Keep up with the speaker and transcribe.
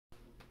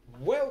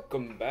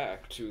Welcome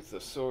back to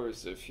the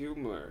Source of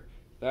Humor.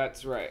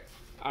 That's right,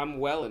 I'm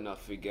well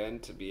enough again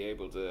to be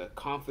able to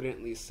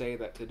confidently say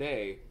that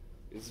today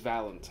is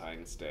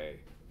Valentine's Day.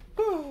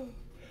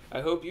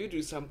 I hope you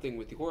do something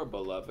with your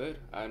beloved.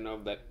 I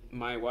know that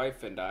my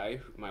wife and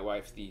my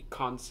wife, the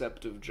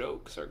concept of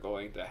jokes, are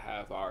going to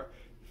have our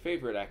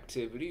favorite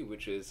activity,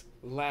 which is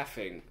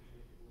laughing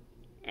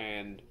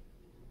and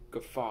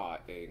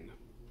guffawing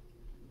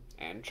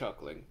and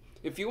chuckling.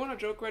 If you want a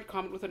joke read,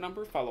 comment with a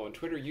number, follow on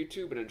Twitter,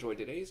 YouTube, and enjoy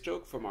today's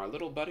joke from our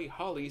little buddy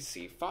Holly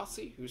C.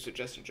 Fossi, who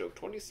suggested joke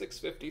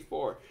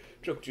 2654.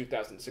 Joke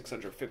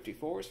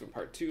 2654 is from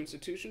Part 2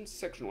 Institutions,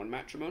 Section 1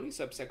 Matrimony,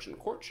 Subsection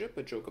Courtship,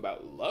 a joke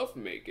about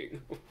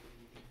love-making.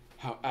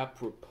 How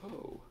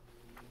apropos.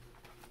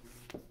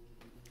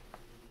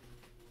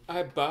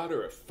 I bought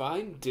her a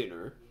fine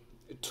dinner,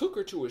 took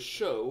her to a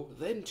show,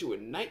 then to a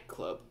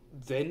nightclub.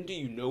 Then do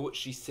you know what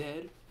she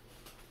said?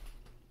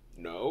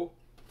 No.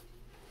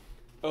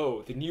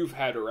 Oh, then you've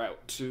had her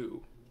out,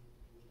 too.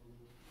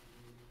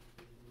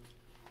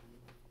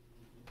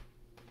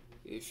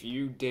 If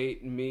you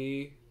date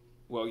me,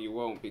 well, you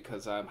won't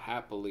because I'm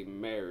happily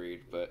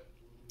married, but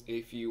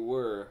if you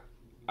were,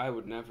 I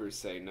would never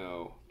say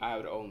no. I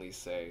would only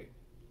say,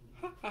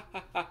 ha ha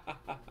ha ha ha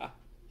ha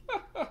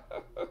ha.